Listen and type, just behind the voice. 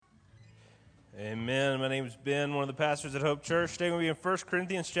Amen. My name is Ben, one of the pastors at Hope Church. Today we're going to be in 1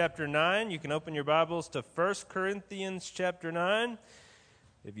 Corinthians chapter 9. You can open your Bibles to 1 Corinthians chapter 9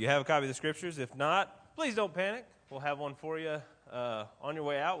 if you have a copy of the Scriptures. If not, please don't panic. We'll have one for you on your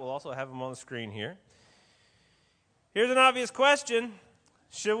way out. We'll also have them on the screen here. Here's an obvious question.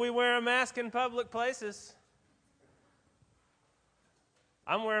 Should we wear a mask in public places?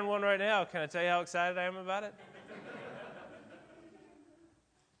 I'm wearing one right now. Can I tell you how excited I am about it?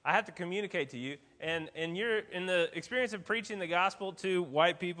 I have to communicate to you, and you're in the experience of preaching the gospel to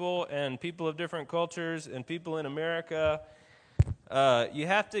white people and people of different cultures and people in America, you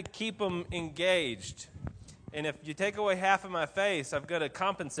have to keep them engaged. And if you take away half of my face, I've got to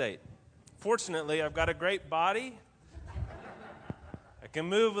compensate. Fortunately, I've got a great body. I can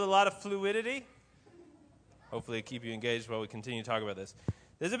move with a lot of fluidity. Hopefully, I keep you engaged while we continue to talk about this.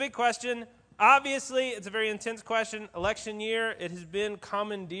 There's a big question. Obviously, it's a very intense question. Election year, it has been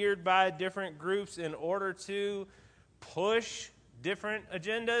commandeered by different groups in order to push different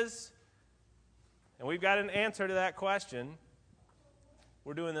agendas. And we've got an answer to that question.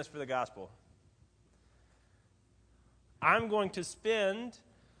 We're doing this for the gospel. I'm going to spend,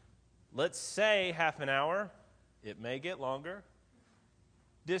 let's say, half an hour, it may get longer,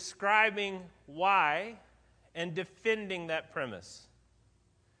 describing why and defending that premise.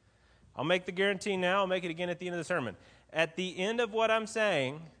 I'll make the guarantee now. I'll make it again at the end of the sermon. At the end of what I'm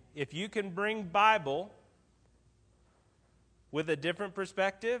saying, if you can bring Bible with a different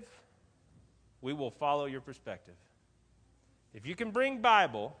perspective, we will follow your perspective. If you can bring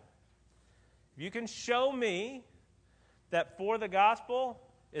Bible, if you can show me that for the gospel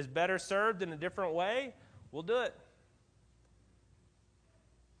is better served in a different way, we'll do it.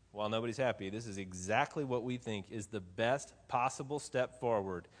 While nobody's happy, this is exactly what we think is the best possible step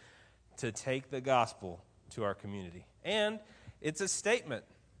forward to take the gospel to our community. And it's a statement.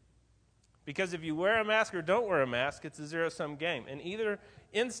 Because if you wear a mask or don't wear a mask, it's a zero-sum game. In either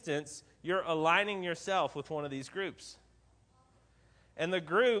instance, you're aligning yourself with one of these groups. And the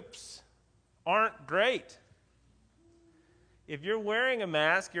groups aren't great. If you're wearing a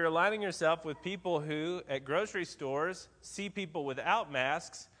mask, you're aligning yourself with people who, at grocery stores, see people without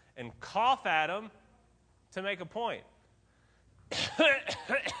masks and cough at them to make a point.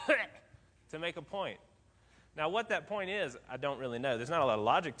 To make a point. Now, what that point is, I don't really know. There's not a lot of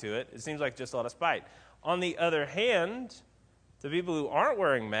logic to it. It seems like just a lot of spite. On the other hand, the people who aren't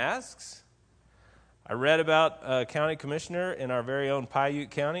wearing masks, I read about a county commissioner in our very own Paiute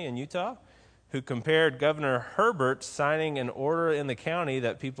County in Utah who compared Governor Herbert signing an order in the county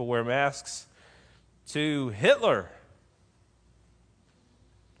that people wear masks to Hitler.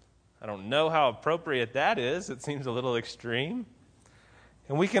 I don't know how appropriate that is. It seems a little extreme.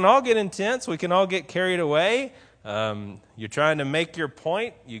 And we can all get intense. We can all get carried away. You're trying to make your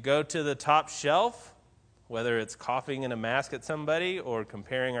point. You go to the top shelf, whether it's coughing in a mask at somebody or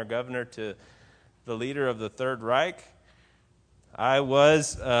comparing our governor to the leader of the Third Reich. I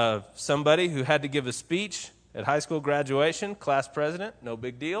was somebody who had to give a speech at high school graduation, class president, no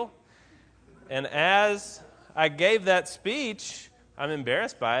big deal. And as I gave that speech, I'm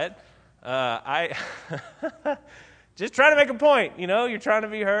embarrassed by it. I just trying to make a point, you're trying to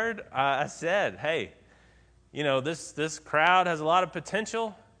be heard. I said, hey, this crowd has a lot of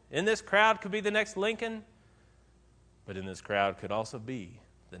potential. In this crowd could be the next Lincoln, but in this crowd could also be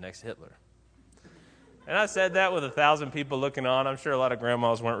the next Hitler. And I said that with 1,000 people looking on. I'm sure a lot of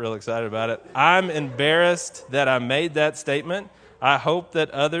grandmas weren't real excited about it. I'm embarrassed that I made that statement. I hope that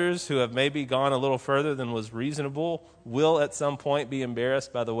others who have maybe gone a little further than was reasonable will at some point be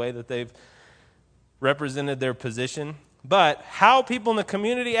embarrassed by the way that they've represented their position. But how people in the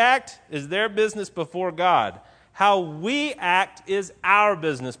community act is their business before God. How we act is our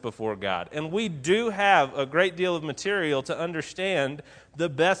business before God. And we do have a great deal of material to understand the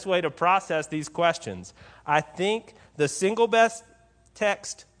best way to process these questions. I think the single best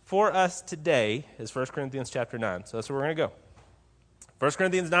text for us today is 1 Corinthians chapter 9. So that's where we're going to go. 1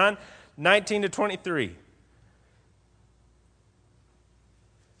 Corinthians 9, 19 to 23.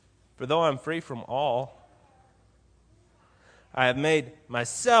 For though I'm free from all, I have made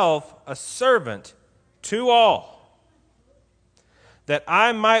myself a servant to all, that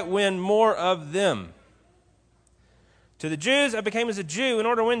I might win more of them. To the Jews, I became as a Jew in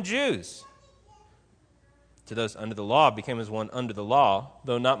order to win Jews. To those under the law, I became as one under the law,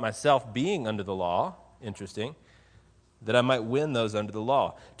 though not myself being under the law. Interesting. That I might win those under the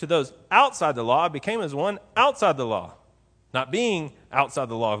law. To those outside the law, I became as one outside the law, not being outside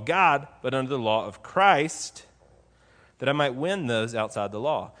the law of God, but under the law of Christ, that I might win those outside the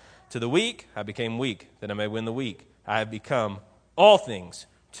law. To the weak, I became weak, that I may win the weak. I have become all things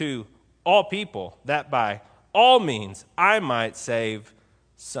to all people, that by all means I might save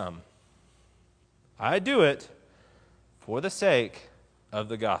some. I do it for the sake of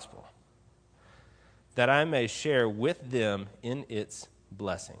the gospel, that I may share with them in its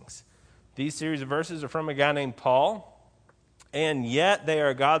blessings. These series of verses are from a guy named Paul, and yet they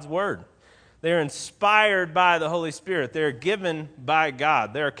are God's word. They are inspired by the Holy Spirit. They are given by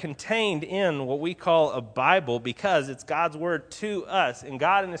God. They are contained in what we call a Bible because it's God's word to us. And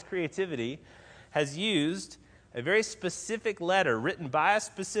God, in his creativity, has used a very specific letter written by a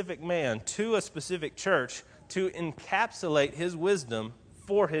specific man to a specific church to encapsulate his wisdom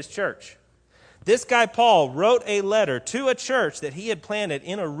for his church. This guy, Paul, wrote a letter to a church that he had planted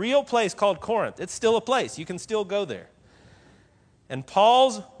in a real place called Corinth. It's still a place. You can still go there. And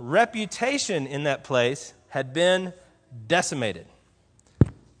Paul's reputation in that place had been decimated.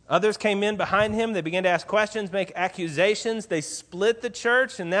 Others came in behind him. They began to ask questions, make accusations. They split the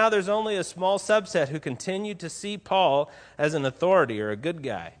church, and now there's only a small subset who continued to see Paul as an authority or a good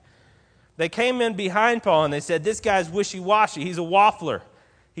guy. They came in behind Paul, and they said, this guy's wishy-washy. He's a waffler.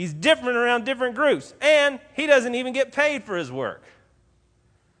 He's different around different groups, and he doesn't even get paid for his work.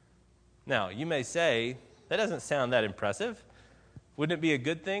 Now, you may say, that doesn't sound that impressive. Wouldn't it be a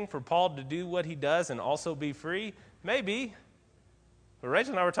good thing for Paul to do what he does and also be free? Maybe. But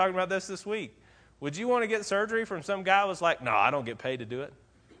Rachel and I were talking about this week. Would you want to get surgery from some guy who was like, no, I don't get paid to do it?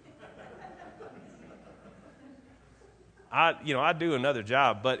 I do another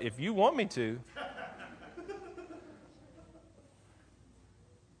job, but if you want me to.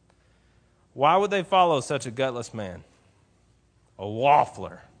 Why would they follow such a gutless man? A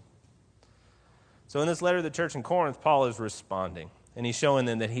waffler. So in this letter to the church in Corinth, Paul is responding. And he's showing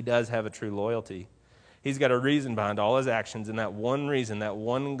them that he does have a true loyalty. He's got a reason behind all his actions, and that one reason, that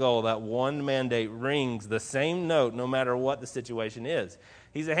one goal, that one mandate rings the same note no matter what the situation is.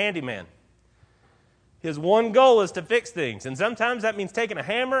 He's a handyman. His one goal is to fix things, and sometimes that means taking a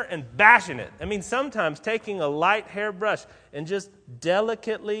hammer and bashing it. That means sometimes taking a light hairbrush and just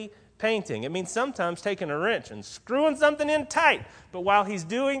delicately painting. It means sometimes taking a wrench and screwing something in tight. But while he's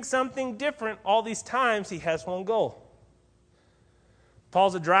doing something different, all these times he has one goal.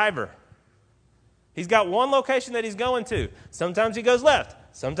 Paul's a driver. He's got one location that he's going to. Sometimes he goes left.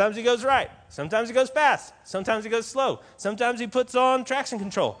 Sometimes he goes right. Sometimes he goes fast. Sometimes he goes slow. Sometimes he puts on traction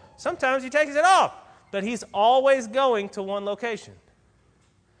control. Sometimes he takes it off. But he's always going to one location.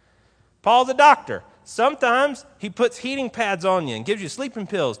 Paul's a doctor. Sometimes he puts heating pads on you and gives you sleeping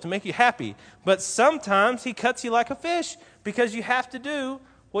pills to make you happy. But sometimes he cuts you like a fish because you have to do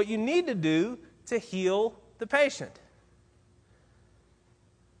what you need to do to heal the patient.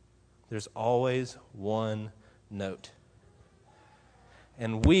 There's always one note.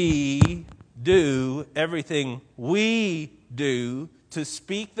 And we do everything we do to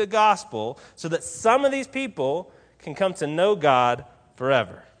speak the gospel so that some of these people can come to know God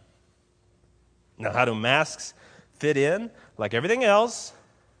forever. Now, how do masks fit in? Like everything else,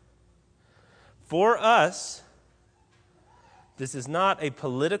 for us, this is not a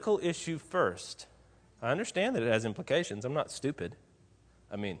political issue first. I understand that it has implications. I'm not stupid.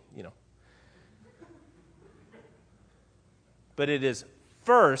 But it is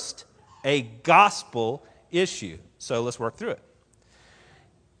first a gospel issue. So let's work through it.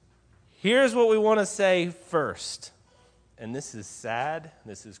 Here's what we want to say first. And this is sad,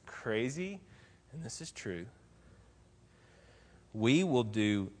 this is crazy, and this is true. We will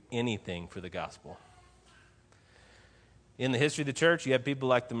do anything for the gospel. In the history of the church, you have people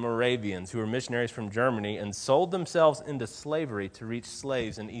like the Moravians, who were missionaries from Germany and sold themselves into slavery to reach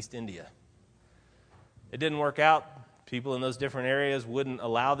slaves in East India. It didn't work out. People in those different areas wouldn't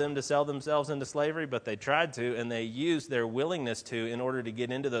allow them to sell themselves into slavery, but they tried to, and they used their willingness to in order to get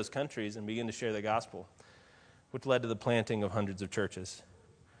into those countries and begin to share the gospel, which led to the planting of hundreds of churches.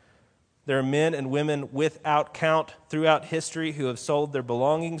 There are men and women without count throughout history who have sold their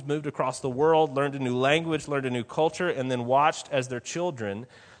belongings, moved across the world, learned a new language, learned a new culture, and then watched as their children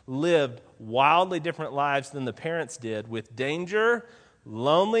lived wildly different lives than the parents did, with danger,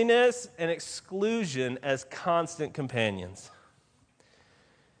 loneliness, and exclusion as constant companions.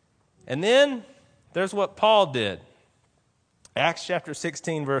 And then there's what Paul did. Acts chapter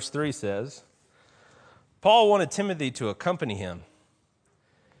 16, verse 3 says, Paul wanted Timothy to accompany him.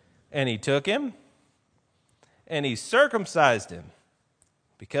 And he took him, and he circumcised him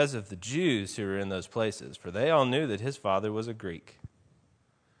because of the Jews who were in those places, for they all knew that his father was a Greek.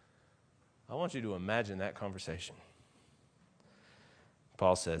 I want you to imagine that conversation.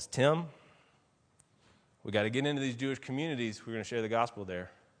 Paul says, Tim, we got to get into these Jewish communities. We're going to share the gospel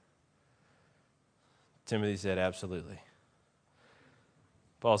there. Timothy said, absolutely.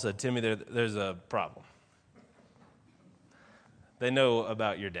 Paul said, Timothy, there's a problem. They know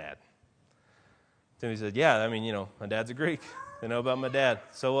about your dad. Timothy said, yeah, my dad's a Greek. They know about my dad.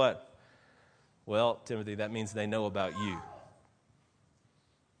 So what? Well, Timothy, that means they know about you.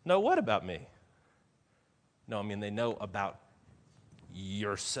 No, what about me? No, they know about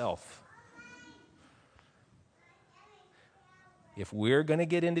yourself. If we're going to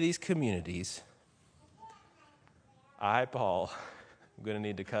get into these communities, I, Paul, am going to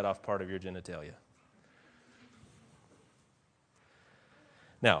need to cut off part of your genitalia.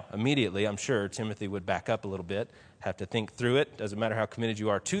 Now, immediately, I'm sure Timothy would back up a little bit, have to think through it, doesn't matter how committed you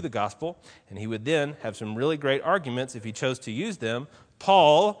are to the gospel, and he would then have some really great arguments if he chose to use them.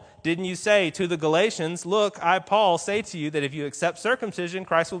 Paul, didn't you say to the Galatians, look, I, Paul, say to you that if you accept circumcision,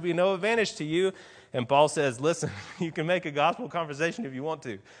 Christ will be no advantage to you. And Paul says, listen, you can make a gospel conversation if you want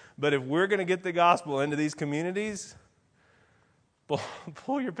to, but if we're going to get the gospel into these communities,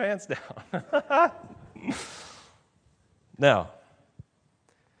 pull your pants down. Now,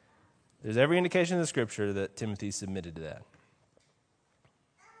 there's every indication in the Scripture that Timothy submitted to that.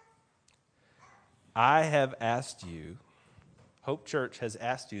 I have asked you, Hope Church has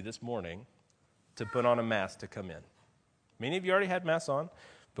asked you this morning to put on a mask to come in. Many of you already had masks on,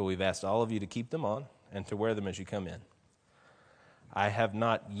 but we've asked all of you to keep them on and to wear them as you come in. I have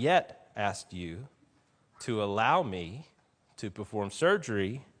not yet asked you to allow me to perform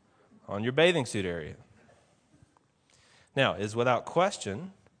surgery on your bathing suit area. Now, it is without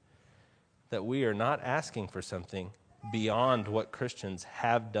question that we are not asking for something beyond what Christians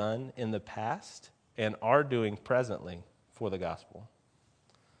have done in the past and are doing presently for the gospel.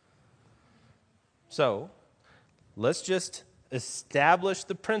 So, let's just establish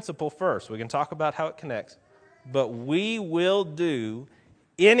the principle first. We can talk about how it connects, but we will do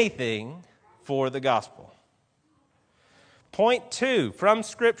anything for the gospel. Point 2, from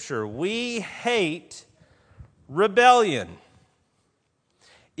Scripture, we hate rebellion.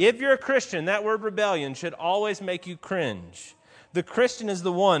 If you're a Christian, that word rebellion should always make you cringe. The Christian is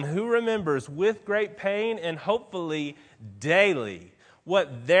the one who remembers with great pain and hopefully daily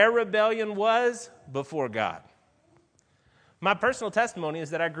what their rebellion was before God. My personal testimony is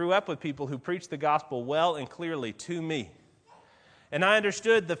that I grew up with people who preached the gospel well and clearly to me. And I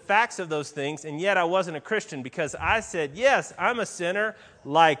understood the facts of those things, and yet I wasn't a Christian because I said, yes, I'm a sinner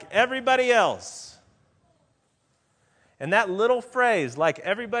like everybody else. And that little phrase, like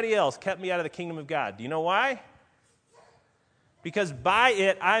everybody else, kept me out of the kingdom of God. Do you know why? Because by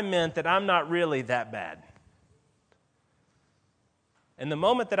it, I meant that I'm not really that bad. And the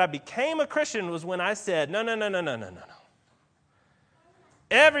moment that I became a Christian was when I said, no.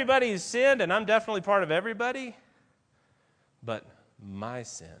 Everybody's sinned, and I'm definitely part of everybody, but my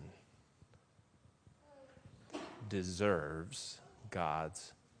sin deserves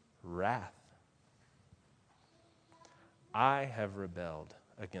God's wrath. I have rebelled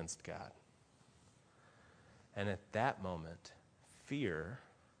against God. And at that moment, fear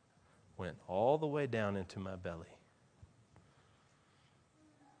went all the way down into my belly.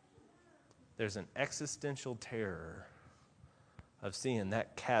 There's an existential terror of seeing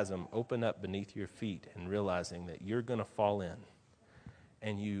that chasm open up beneath your feet and realizing that you're going to fall in,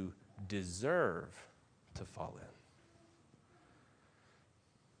 and you deserve to fall in.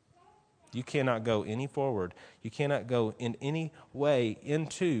 You cannot go any forward. You cannot go in any way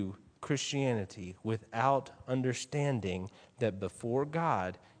into Christianity without understanding that before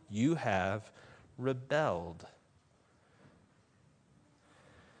God you have rebelled.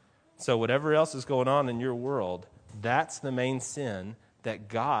 So whatever else is going on in your world, that's the main sin that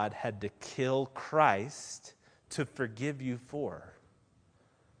God had to kill Christ to forgive you for.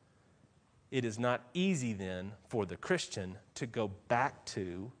 It is not easy then for the Christian to go back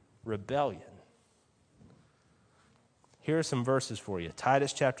to rebellion. Here are some verses for you.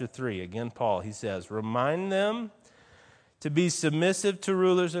 Titus chapter 3, again Paul, he says, remind them to be submissive to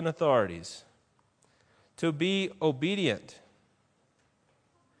rulers and authorities, to be obedient.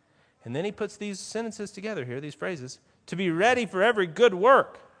 And then he puts these sentences together here, these phrases, to be ready for every good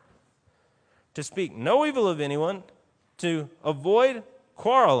work, to speak no evil of anyone, to avoid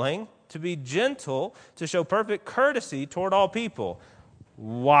quarreling, to be gentle, to show perfect courtesy toward all people.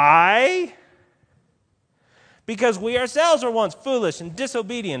 Why? Because we ourselves were once foolish and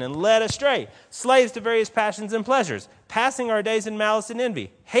disobedient and led astray, slaves to various passions and pleasures, passing our days in malice and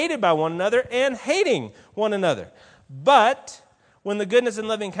envy, hated by one another and hating one another. But when the goodness and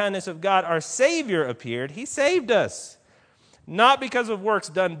loving kindness of God, our Savior, appeared, He saved us, not because of works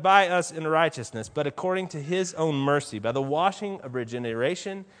done by us in righteousness, but according to His own mercy, by the washing of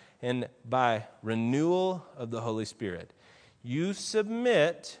regeneration and by renewal of the Holy Spirit. You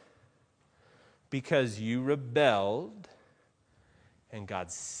submit because you rebelled and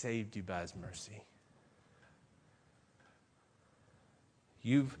God saved you by his mercy.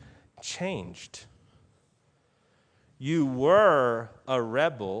 You've changed. You were a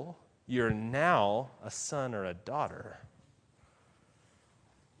rebel. You're now a son or a daughter.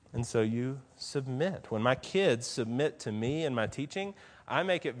 And so you submit. When my kids submit to me and my teaching, I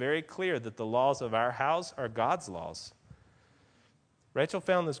make it very clear that the laws of our house are God's laws. Rachel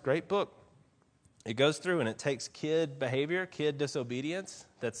found this great book. It goes through and it takes kid behavior, kid disobedience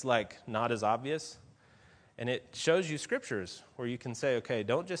that's like not as obvious. And it shows you scriptures where you can say, okay,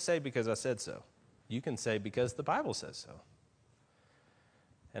 don't just say because I said so. You can say because the Bible says so.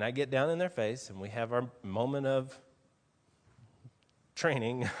 And I get down in their face and we have our moment of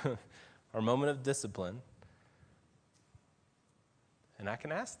training, our moment of discipline. And I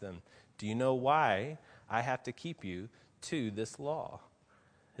can ask them, do you know why I have to keep you to this law?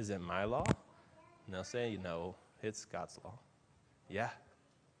 Is it my law? And they'll say, no, it's God's law. Yeah.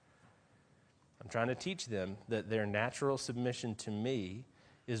 I'm trying to teach them that their natural submission to me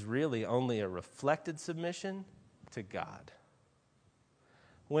is really only a reflected submission to God.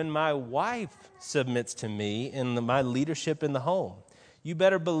 When my wife submits to me in my leadership in the home, you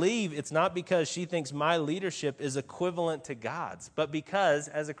better believe it's not because she thinks my leadership is equivalent to God's, but because,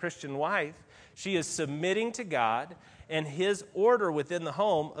 as a Christian wife, she is submitting to God and his order within the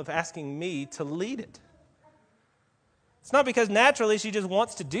home of asking me to lead it. It's not because naturally she just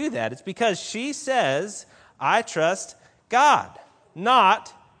wants to do that. It's because she says, I trust God,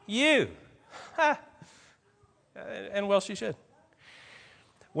 not you. And well, she should.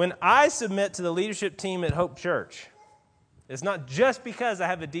 When I submit to the leadership team at Hope Church, it's not just because I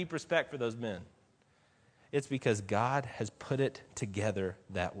have a deep respect for those men. It's because God has put it together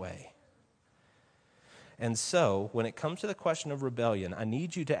that way. And so, when it comes to the question of rebellion, I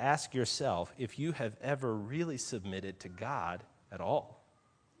need you to ask yourself if you have ever really submitted to God at all.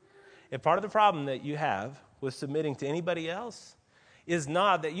 If part of the problem that you have with submitting to anybody else is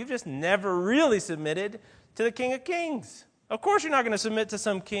not that you've just never really submitted to the King of Kings. Of course you're not going to submit to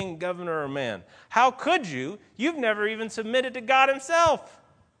some king, governor, or man. How could you? You've never even submitted to God himself.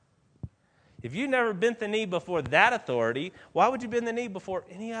 If you've never bent the knee before that authority, why would you bend the knee before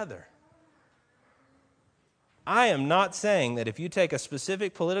any other? I am not saying that if you take a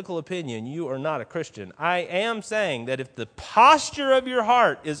specific political opinion, you are not a Christian. I am saying that if the posture of your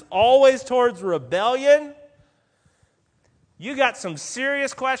heart is always towards rebellion, you got some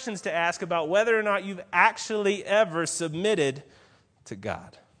serious questions to ask about whether or not you've actually ever submitted to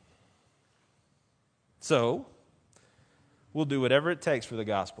God. So, we'll do whatever it takes for the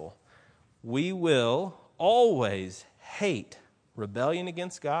gospel. We will always hate rebellion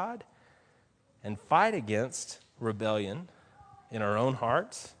against God and fight against rebellion in our own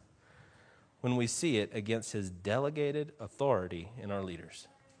hearts when we see it against his delegated authority in our leaders.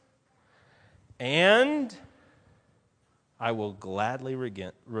 And I will gladly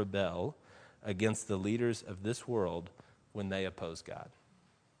rebel against the leaders of this world when they oppose God.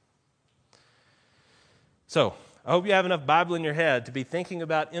 So, I hope you have enough Bible in your head to be thinking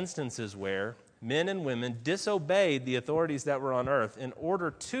about instances where men and women disobeyed the authorities that were on earth in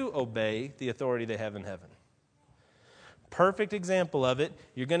order to obey the authority they have in heaven. Perfect example of it.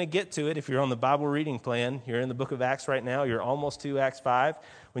 You're going to get to it if you're on the Bible reading plan. You're in the book of Acts right now. You're almost to Acts 5.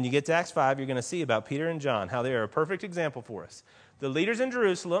 When you get to Acts 5, you're going to see about Peter and John, how they are a perfect example for us. The leaders in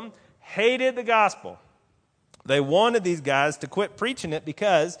Jerusalem hated the gospel. They wanted these guys to quit preaching it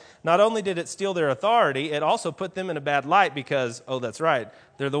because not only did it steal their authority, it also put them in a bad light because, oh, that's right,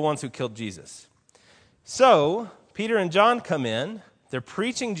 they're the ones who killed Jesus. So, Peter and John come in. They're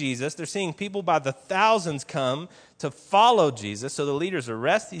preaching Jesus. They're seeing people by the thousands come to follow Jesus. So the leaders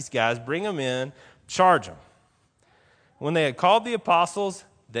arrest these guys, bring them in, charge them. When they had called the apostles,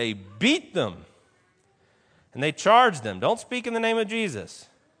 they beat them. And they charged them, don't speak in the name of Jesus.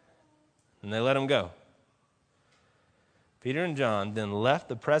 And they let them go. Peter and John then left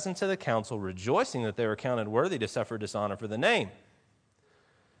the presence of the council, rejoicing that they were counted worthy to suffer dishonor for the name.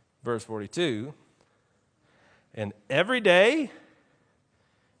 Verse 42, and every day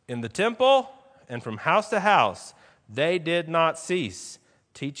in the temple and from house to house, they did not cease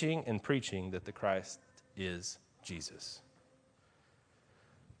teaching and preaching that the Christ is Jesus.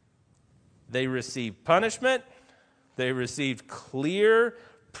 They received punishment. They received clear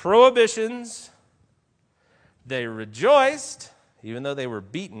prohibitions. They rejoiced, even though they were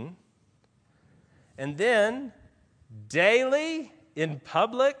beaten. And then, daily, in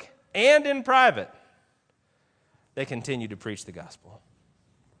public and in private, they continued to preach the gospel.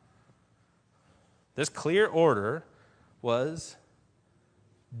 This clear order was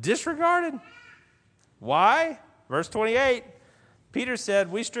disregarded. Why? Verse 28, Peter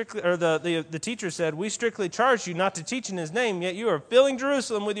said, the teacher said, "We strictly charge you not to teach in his name, yet you are filling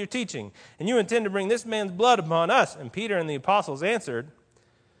Jerusalem with your teaching, and you intend to bring this man's blood upon us." And Peter and the apostles answered,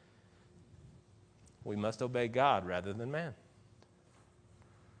 "We must obey God rather than man."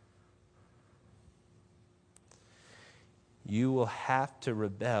 You will have to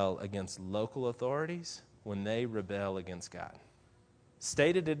rebel against local authorities when they rebel against God.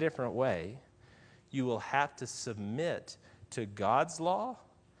 Stated a different way, you will have to submit to God's law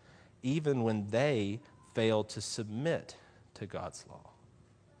even when they fail to submit to God's law.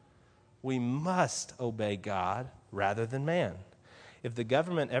 We must obey God rather than man. If the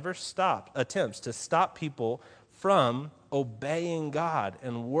government ever attempts to stop people from obeying God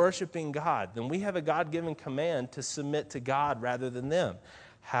and worshiping God, then we have a God-given command to submit to God rather than them.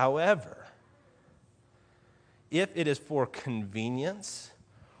 However, if it is for convenience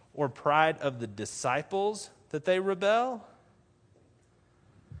or pride of the disciples that they rebel,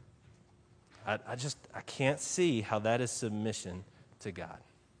 I can't see how that is submission to God.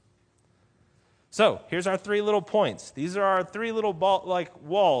 So here's our 3 little points. These are our 3 little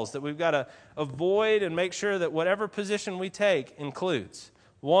walls that we've got to avoid and make sure that whatever position we take includes.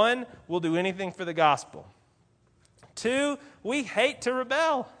 1, we'll do anything for the gospel. 2, we hate to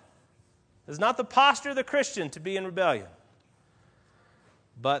rebel. It's not the posture of the Christian to be in rebellion.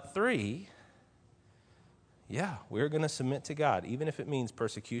 But 3, we're going to submit to God, even if it means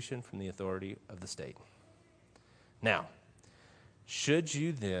persecution from the authority of the state. Now, should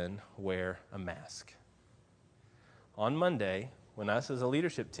you then wear a mask? On Monday, when us as a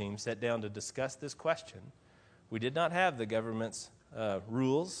leadership team sat down to discuss this question, we did not have the government's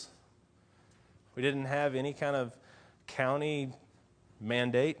rules. We didn't have any kind of county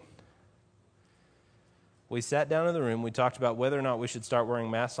mandate. We sat down in the room, we talked about whether or not we should start wearing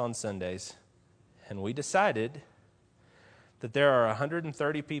masks on Sundays, and we decided that there are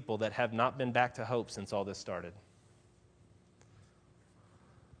 130 people that have not been back to Hope since all this started.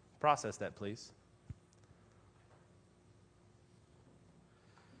 Process that, please.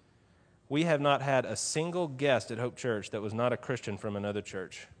 We have not had a single guest at Hope Church that was not a Christian from another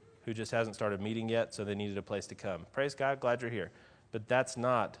church who just hasn't started meeting yet, so they needed a place to come. Praise God, glad you're here. But that's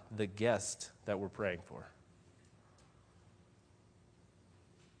not the guest that we're praying for.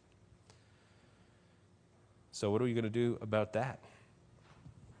 So what are we going to do about that?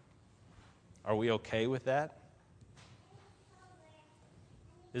 Are we okay with that?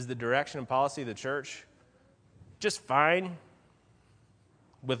 Is the direction and policy of the church just fine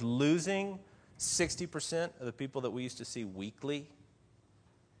with losing 60% of the people that we used to see weekly?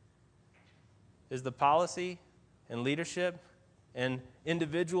 Is the policy and leadership and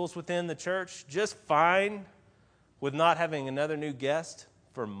individuals within the church just fine with not having another new guest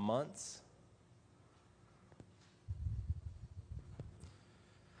for months?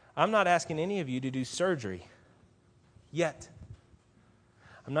 I'm not asking any of you to do surgery yet.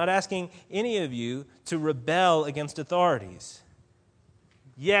 I'm not asking any of you to rebel against authorities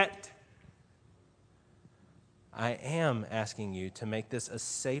yet. I am asking you to make this a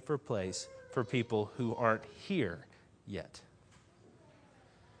safer place for people who aren't here yet.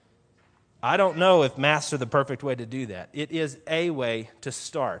 I don't know if masks are the perfect way to do that. It is a way to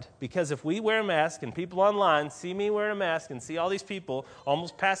start. Because if we wear a mask and people online see me wearing a mask and see all these people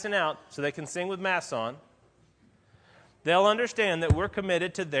almost passing out so they can sing with masks on, they'll understand that we're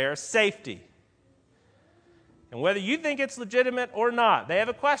committed to their safety. And whether you think it's legitimate or not, they have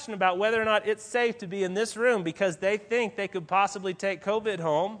a question about whether or not it's safe to be in this room because they think they could possibly take COVID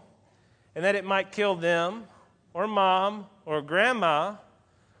home and that it might kill them or mom or grandma,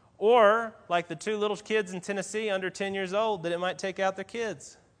 or like the 2 little kids in Tennessee under 10 years old, that it might take out their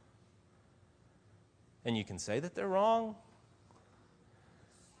kids. And you can say that they're wrong,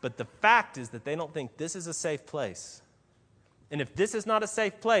 but the fact is that they don't think this is a safe place. And if this is not a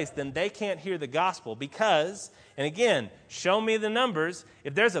safe place, then they can't hear the gospel because, and again, show me the numbers.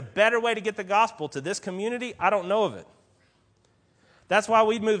 If there's a better way to get the gospel to this community, I don't know of it. That's why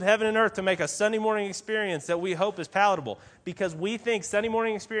we'd move heaven and earth to make a Sunday morning experience that we hope is palatable, because we think Sunday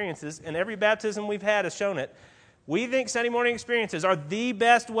morning experiences, and every baptism we've had has shown it, we think Sunday morning experiences are the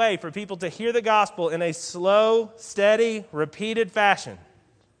best way for people to hear the gospel in a slow, steady, repeated fashion.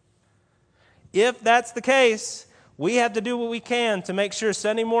 If that's the case, we have to do what we can to make sure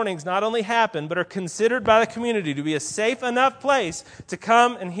Sunday mornings not only happen, but are considered by the community to be a safe enough place to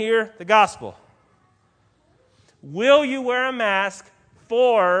come and hear the gospel. Will you wear a mask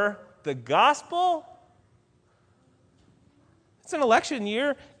for the gospel? It's an election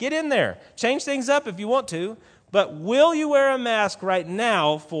year. Get in there. Change things up if you want to. But will you wear a mask right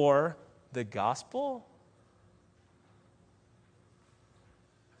now for the gospel?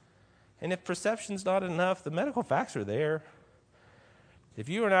 And if perception's not enough, the medical facts are there. If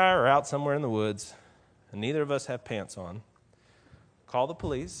you and I are out somewhere in the woods and neither of us have pants on, call the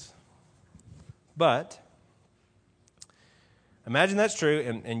police. But imagine that's true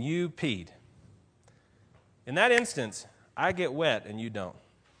and you peed. In that instance, I get wet and you don't.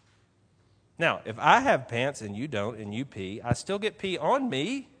 Now, if I have pants and you don't and you pee, I still get pee on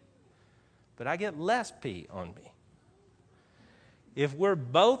me, but I get less pee on me. If we're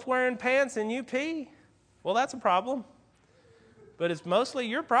both wearing pants and you pee, well, that's a problem. But it's mostly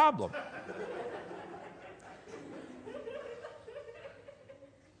your problem.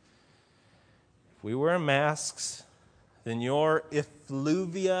 If we wear masks, then your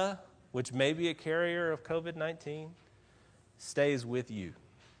effluvia, which may be a carrier of COVID-19, stays with you.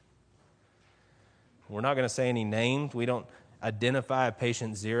 We're not going to say any names. We don't identify a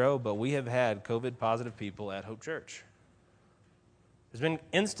patient zero, but we have had COVID-positive people at Hope Church. There's been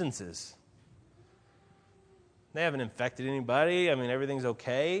instances. They haven't infected anybody. I mean, everything's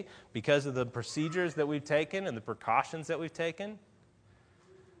okay because of the procedures that we've taken and the precautions that we've taken.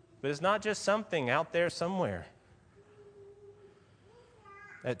 But it's not just something out there somewhere.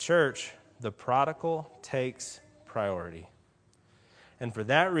 At church, the prodigal takes priority. And for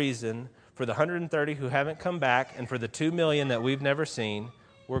that reason, for the 130 who haven't come back and for the 2 million that we've never seen,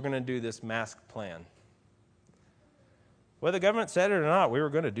 we're going to do this mask plan. Whether the government said it or not, we were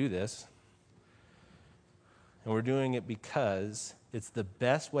going to do this. And we're doing it because it's the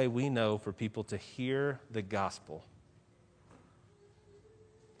best way we know for people to hear the gospel.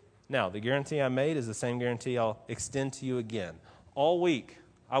 Now, the guarantee I made is the same guarantee I'll extend to you again. All week,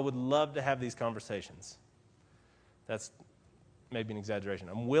 I would love to have these conversations. That's maybe an exaggeration.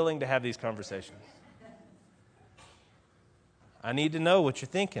 I'm willing to have these conversations. I need to know what you're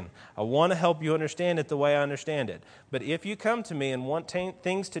thinking. I want to help you understand it the way I understand it. But if you come to me and want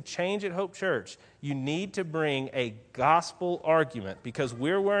things to change at Hope Church, you need to bring a gospel argument because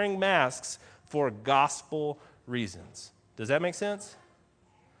we're wearing masks for gospel reasons. Does that make sense?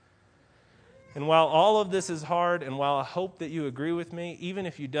 And while all of this is hard, and while I hope that you agree with me, even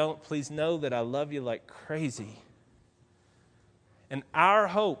if you don't, please know that I love you like crazy. And our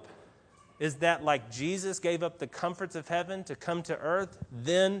hope is that like Jesus gave up the comforts of heaven to come to earth,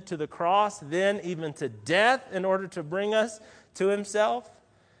 then to the cross, then even to death in order to bring us to himself.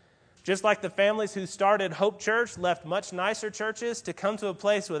 Just like the families who started Hope Church left much nicer churches to come to a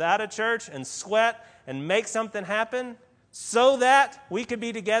place without a church and sweat and make something happen so that we could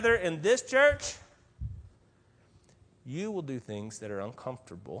be together in this church, you will do things that are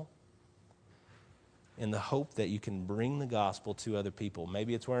uncomfortable in the hope that you can bring the gospel to other people.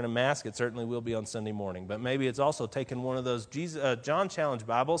 Maybe it's wearing a mask. It certainly will be on Sunday morning. But maybe it's also taking one of those John Challenge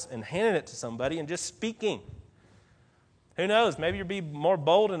Bibles and handing it to somebody and just speaking. Who knows? Maybe you'll be more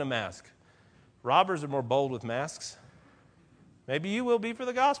bold in a mask. Robbers are more bold with masks. Maybe you will be for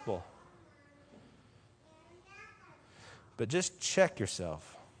the gospel. But just check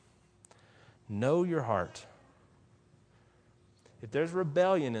yourself. Know your heart. If there's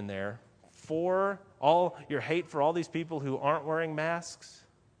rebellion in there, for all your hate for all these people who aren't wearing masks,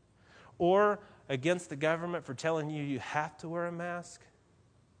 or against the government for telling you you have to wear a mask,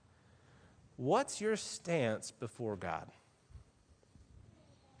 what's your stance before God?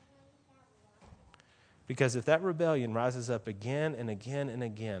 Because if that rebellion rises up again and again and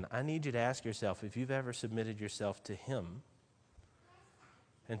again, I need you to ask yourself if you've ever submitted yourself to him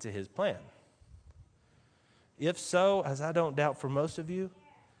and to his plan. If so, as I don't doubt for most of you,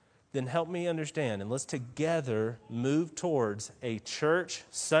 then help me understand, and let's together move towards a church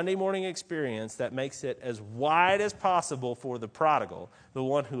Sunday morning experience that makes it as wide as possible for the prodigal, the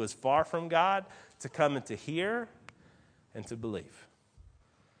one who is far from God, to come and to hear and to believe.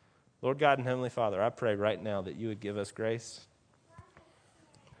 Lord God and Heavenly Father, I pray right now that you would give us grace.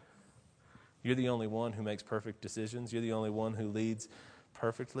 You're the only one who makes perfect decisions. You're the only one who leads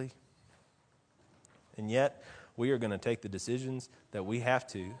perfectly. And yet, we are going to take the decisions that we have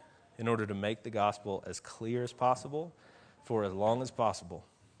to in order to make the gospel as clear as possible for as long as possible.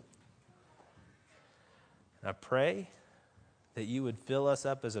 And I pray that you would fill us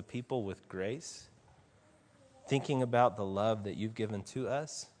up as a people with grace, thinking about the love that you've given to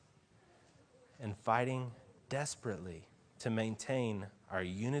us, and fighting desperately to maintain our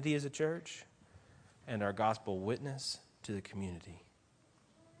unity as a church and our gospel witness to the community.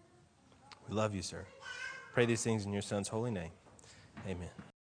 We love you, sir. Pray these things in your Son's holy name. Amen.